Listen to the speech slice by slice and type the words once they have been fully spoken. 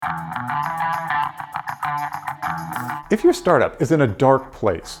If your startup is in a dark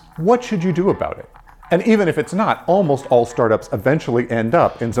place, what should you do about it? And even if it's not, almost all startups eventually end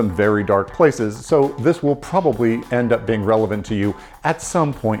up in some very dark places, so this will probably end up being relevant to you at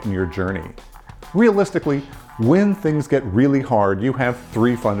some point in your journey. Realistically, when things get really hard, you have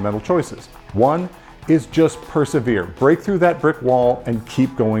three fundamental choices. One is just persevere, break through that brick wall, and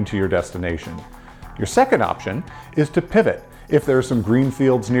keep going to your destination. Your second option is to pivot. If there are some green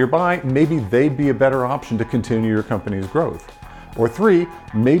fields nearby, maybe they'd be a better option to continue your company's growth. Or three,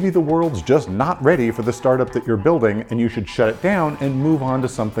 maybe the world's just not ready for the startup that you're building and you should shut it down and move on to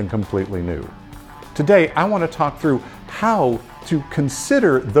something completely new. Today, I want to talk through how to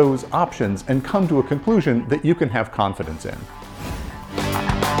consider those options and come to a conclusion that you can have confidence in.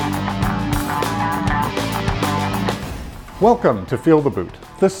 Welcome to Feel the Boot,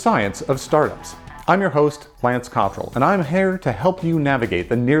 the science of startups. I'm your host, Lance Cottrell, and I'm here to help you navigate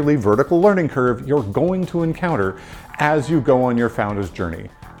the nearly vertical learning curve you're going to encounter as you go on your founder's journey.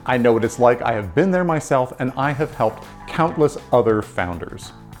 I know what it's like, I have been there myself, and I have helped countless other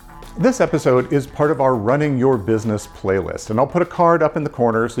founders. This episode is part of our Running Your Business playlist, and I'll put a card up in the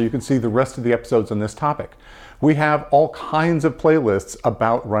corner so you can see the rest of the episodes on this topic. We have all kinds of playlists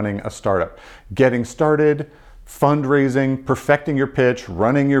about running a startup, getting started, fundraising, perfecting your pitch,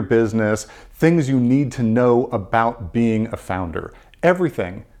 running your business, things you need to know about being a founder.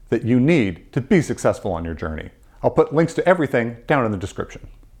 Everything that you need to be successful on your journey. I'll put links to everything down in the description.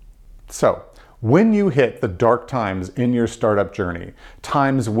 So, when you hit the dark times in your startup journey,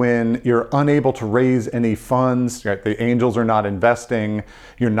 times when you're unable to raise any funds, right, the angels are not investing,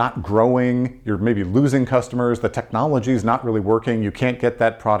 you're not growing, you're maybe losing customers, the technology is not really working, you can't get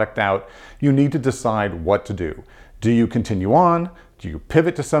that product out, you need to decide what to do. Do you continue on? Do you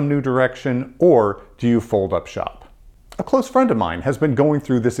pivot to some new direction? Or do you fold up shop? A close friend of mine has been going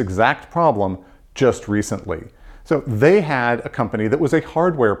through this exact problem just recently. So they had a company that was a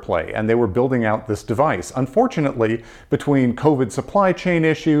hardware play and they were building out this device. Unfortunately, between COVID supply chain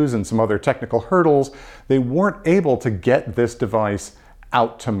issues and some other technical hurdles, they weren't able to get this device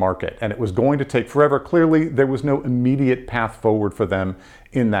out to market, and it was going to take forever. Clearly, there was no immediate path forward for them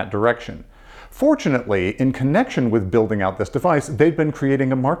in that direction. Fortunately, in connection with building out this device, they'd been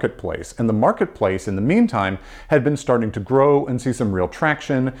creating a marketplace, and the marketplace in the meantime had been starting to grow and see some real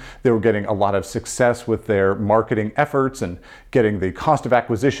traction. They were getting a lot of success with their marketing efforts and getting the cost of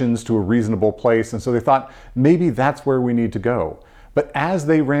acquisitions to a reasonable place, and so they thought maybe that's where we need to go. But as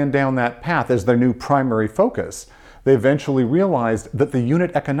they ran down that path as their new primary focus, they eventually realized that the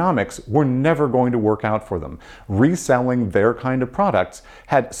unit economics were never going to work out for them. Reselling their kind of products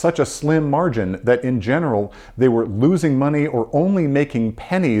had such a slim margin that in general, they were losing money or only making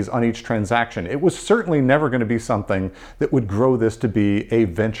pennies on each transaction. It was certainly never going to be something that would grow this to be a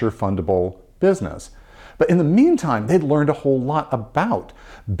venture fundable business. But in the meantime, they'd learned a whole lot about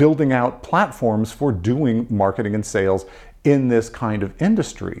building out platforms for doing marketing and sales in this kind of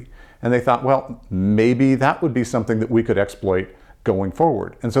industry. And they thought, well, maybe that would be something that we could exploit going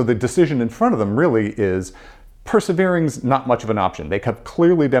forward. And so the decision in front of them really is persevering's not much of an option. They have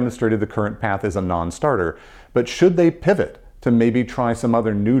clearly demonstrated the current path is a non-starter, but should they pivot to maybe try some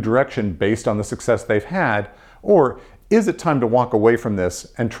other new direction based on the success they've had, or is it time to walk away from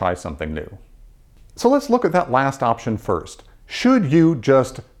this and try something new? So let's look at that last option first. Should you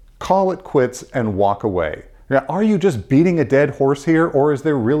just call it quits and walk away? Now, are you just beating a dead horse here, or is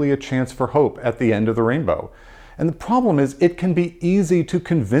there really a chance for hope at the end of the rainbow? And the problem is it can be easy to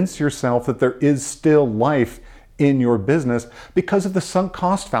convince yourself that there is still life in your business because of the sunk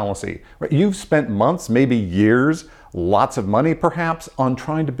cost fallacy. Right? You've spent months, maybe years, lots of money perhaps, on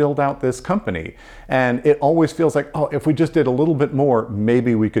trying to build out this company. And it always feels like, oh, if we just did a little bit more,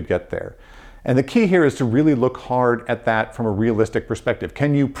 maybe we could get there. And the key here is to really look hard at that from a realistic perspective.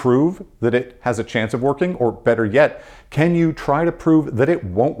 Can you prove that it has a chance of working? Or better yet, can you try to prove that it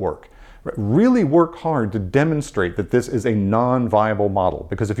won't work? Really work hard to demonstrate that this is a non-viable model,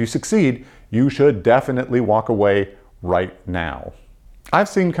 because if you succeed, you should definitely walk away right now. I've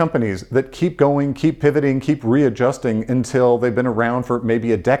seen companies that keep going, keep pivoting, keep readjusting until they've been around for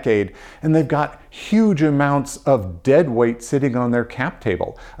maybe a decade, and they've got huge amounts of dead weight sitting on their cap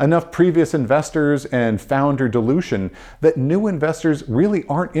table. Enough previous investors and founder dilution that new investors really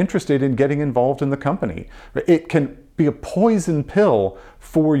aren't interested in getting involved in the company. It can be a poison pill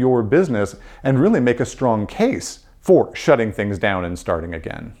for your business and really make a strong case for shutting things down and starting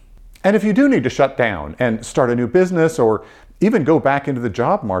again. And if you do need to shut down and start a new business or even go back into the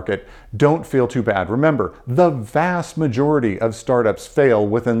job market, don't feel too bad. Remember, the vast majority of startups fail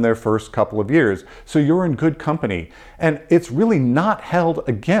within their first couple of years, so you're in good company. And it's really not held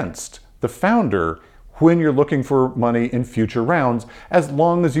against the founder when you're looking for money in future rounds, as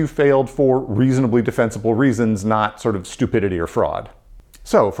long as you failed for reasonably defensible reasons, not sort of stupidity or fraud.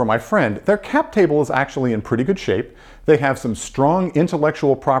 So for my friend, their cap table is actually in pretty good shape. They have some strong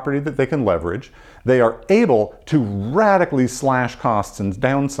intellectual property that they can leverage. They are able to radically slash costs and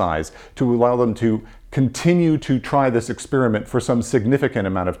downsize to allow them to continue to try this experiment for some significant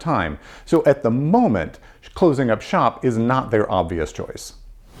amount of time. So at the moment, closing up shop is not their obvious choice.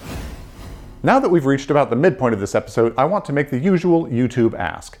 Now that we've reached about the midpoint of this episode, I want to make the usual YouTube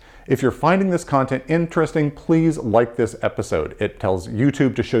ask. If you're finding this content interesting, please like this episode. It tells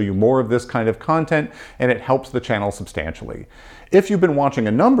YouTube to show you more of this kind of content, and it helps the channel substantially. If you've been watching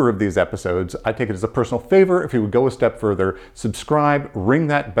a number of these episodes, I take it as a personal favor if you would go a step further, subscribe, ring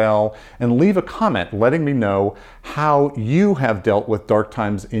that bell, and leave a comment letting me know how you have dealt with dark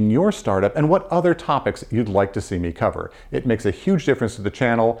times in your startup and what other topics you'd like to see me cover. It makes a huge difference to the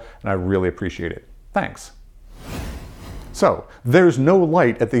channel, and I really appreciate it. Thanks. So, there's no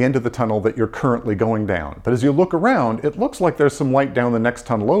light at the end of the tunnel that you're currently going down. But as you look around, it looks like there's some light down the next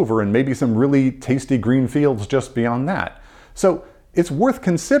tunnel over and maybe some really tasty green fields just beyond that. So, it's worth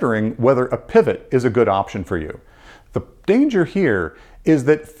considering whether a pivot is a good option for you. The danger here is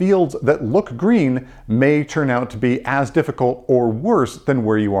that fields that look green may turn out to be as difficult or worse than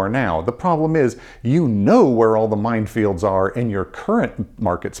where you are now. The problem is, you know where all the minefields are in your current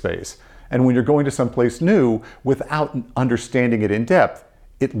market space. And when you're going to someplace new without understanding it in depth,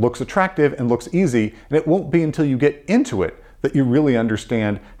 it looks attractive and looks easy, and it won't be until you get into it that you really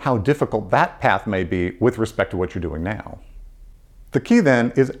understand how difficult that path may be with respect to what you're doing now. The key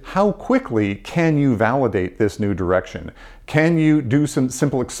then is how quickly can you validate this new direction? Can you do some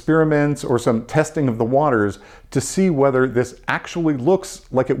simple experiments or some testing of the waters to see whether this actually looks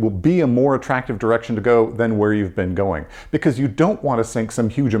like it will be a more attractive direction to go than where you've been going? Because you don't want to sink some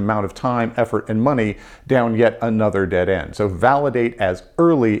huge amount of time, effort, and money down yet another dead end. So validate as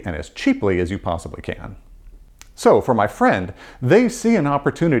early and as cheaply as you possibly can. So for my friend, they see an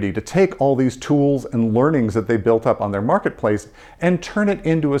opportunity to take all these tools and learnings that they built up on their marketplace and turn it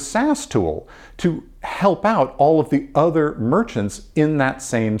into a SaaS tool to help out all of the other merchants in that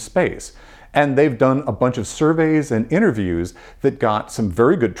same space. And they've done a bunch of surveys and interviews that got some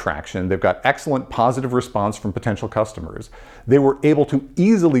very good traction. They've got excellent positive response from potential customers. They were able to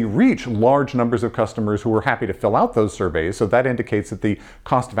easily reach large numbers of customers who were happy to fill out those surveys. So that indicates that the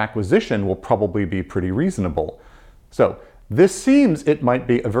cost of acquisition will probably be pretty reasonable. So this seems it might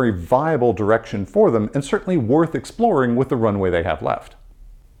be a very viable direction for them and certainly worth exploring with the runway they have left.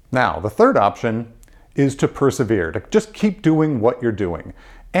 Now, the third option is to persevere, to just keep doing what you're doing.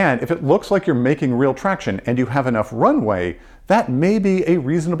 And if it looks like you're making real traction and you have enough runway, that may be a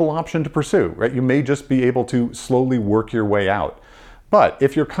reasonable option to pursue, right? You may just be able to slowly work your way out. But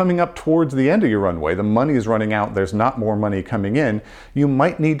if you're coming up towards the end of your runway, the money is running out, there's not more money coming in, you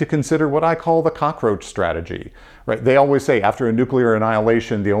might need to consider what I call the cockroach strategy, right? They always say after a nuclear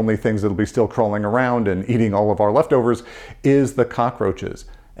annihilation, the only things that'll be still crawling around and eating all of our leftovers is the cockroaches.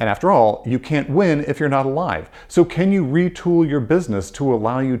 And after all, you can't win if you're not alive. So can you retool your business to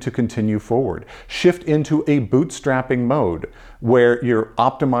allow you to continue forward? Shift into a bootstrapping mode where you're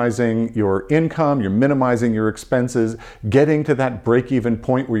optimizing your income, you're minimizing your expenses, getting to that break-even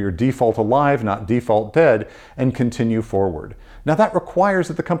point where you're default alive, not default dead, and continue forward. Now that requires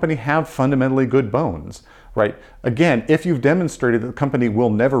that the company have fundamentally good bones, right? Again, if you've demonstrated that the company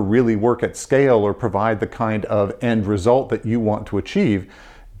will never really work at scale or provide the kind of end result that you want to achieve,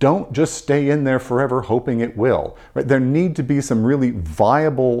 don't just stay in there forever hoping it will. Right? There need to be some really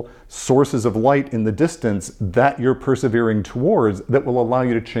viable sources of light in the distance that you're persevering towards that will allow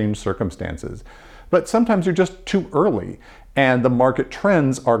you to change circumstances. But sometimes you're just too early, and the market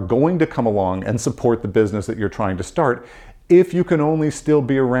trends are going to come along and support the business that you're trying to start if you can only still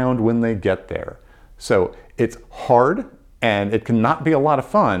be around when they get there. So it's hard and it cannot be a lot of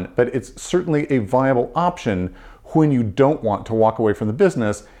fun, but it's certainly a viable option when you don't want to walk away from the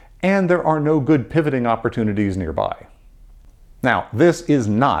business and there are no good pivoting opportunities nearby. Now, this is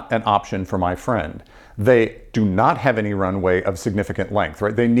not an option for my friend. They do not have any runway of significant length,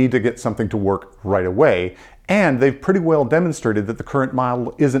 right? They need to get something to work right away, and they've pretty well demonstrated that the current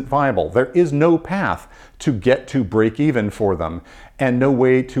model isn't viable. There is no path to get to break even for them, and no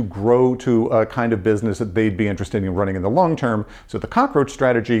way to grow to a kind of business that they'd be interested in running in the long term, so the cockroach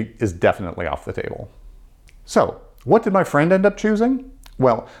strategy is definitely off the table. So, what did my friend end up choosing?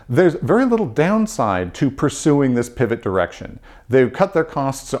 Well, there's very little downside to pursuing this pivot direction. They've cut their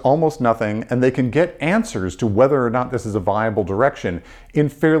costs to almost nothing, and they can get answers to whether or not this is a viable direction in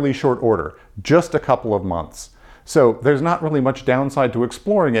fairly short order, just a couple of months. So there's not really much downside to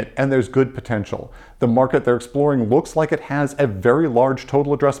exploring it, and there's good potential. The market they're exploring looks like it has a very large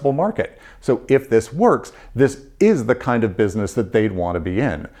total addressable market. So if this works, this is the kind of business that they'd want to be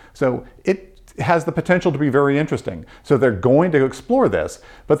in. So it has the potential to be very interesting. So they're going to explore this,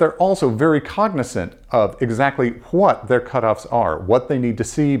 but they're also very cognizant of exactly what their cutoffs are, what they need to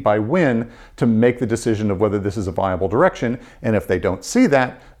see by when to make the decision of whether this is a viable direction. And if they don't see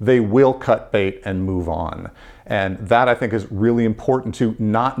that, they will cut bait and move on. And that, I think, is really important, to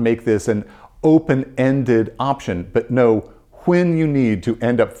not make this an open-ended option, but know when you need to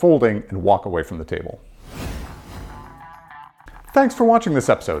end up folding and walk away from the table. Thanks for watching this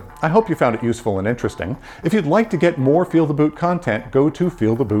episode. I hope you found it useful and interesting. If you'd like to get more Feel the Boot content, go to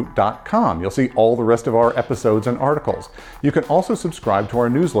feeltheboot.com. You'll see all the rest of our episodes and articles. You can also subscribe to our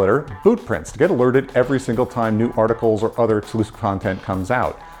newsletter, Bootprints, to get alerted every single time new articles or other exclusive content comes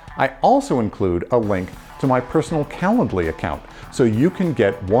out. I also include a link to my personal Calendly account, so you can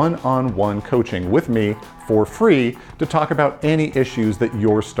get one-on-one coaching with me for free to talk about any issues that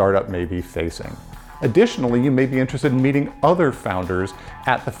your startup may be facing. Additionally, you may be interested in meeting other founders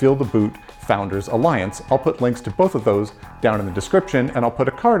at the Feel the Boot Founders Alliance. I'll put links to both of those down in the description, and I'll put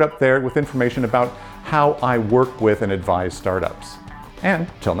a card up there with information about how I work with and advise startups. And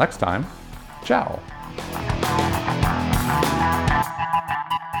till next time, ciao.